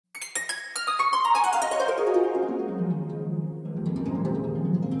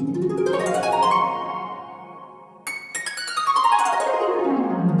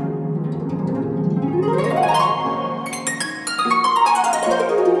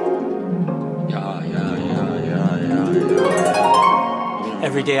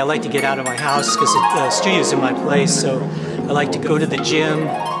every day. I like to get out of my house because the studio's in my place, so I like to go to the gym.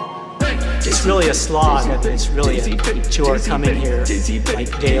 It's really a slog. It's really a chore coming here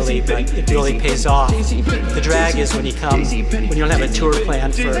like daily, but it really pays off. The drag is when you come, when you don't have a tour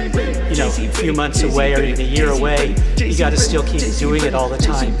plan for, you know, a few months away or even a year away, you got to still keep doing it all the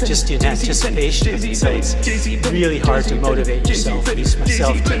time, just in anticipation of it. So it's really hard to motivate yourself, at least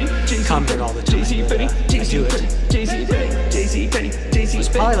myself, to come here all the time. But, I do it. It was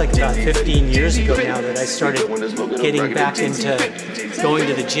probably like about 15 years ago now that I started getting back into going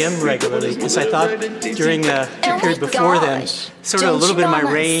to the gym regularly, because I thought during the period before then, sort of a little bit of my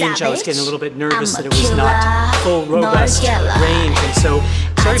range, I was getting a little bit nervous that it was not full robust range, and so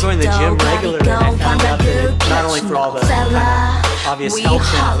I started going to the gym regularly, and I found out that not only for all the kind of obvious health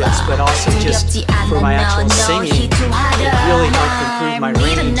benefits, but also just for my actual singing, it really helped improve my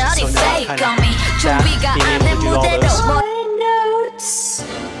range, so now I'm kind of back being able to do all those.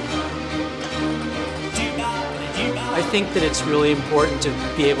 I think that it's really important to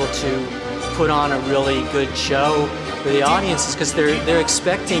be able to put on a really good show for the audiences, because they're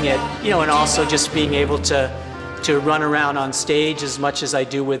expecting it, you know, and also just being able to run around on stage as much as I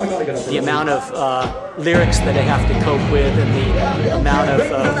do with the amount of lyrics that I have to cope with and the amount of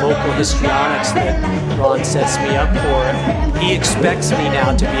vocal histrionics that Ron sets me up for. He expects me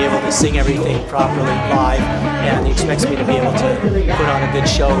now to be able to sing everything properly live, and he expects me to be able to put on a good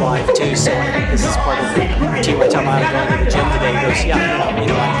show live too, so I think this is part of the routine. One time I was going to the gym today, he goes, yeah, you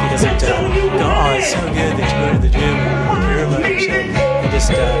know, like he doesn't go, oh, it's so good that you go to the gym and care about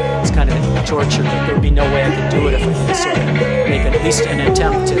yourself. It's kind of torture. Like, there would be no way I could do it if I didn't sort of make at least an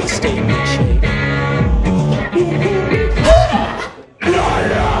attempt to stay in good shape.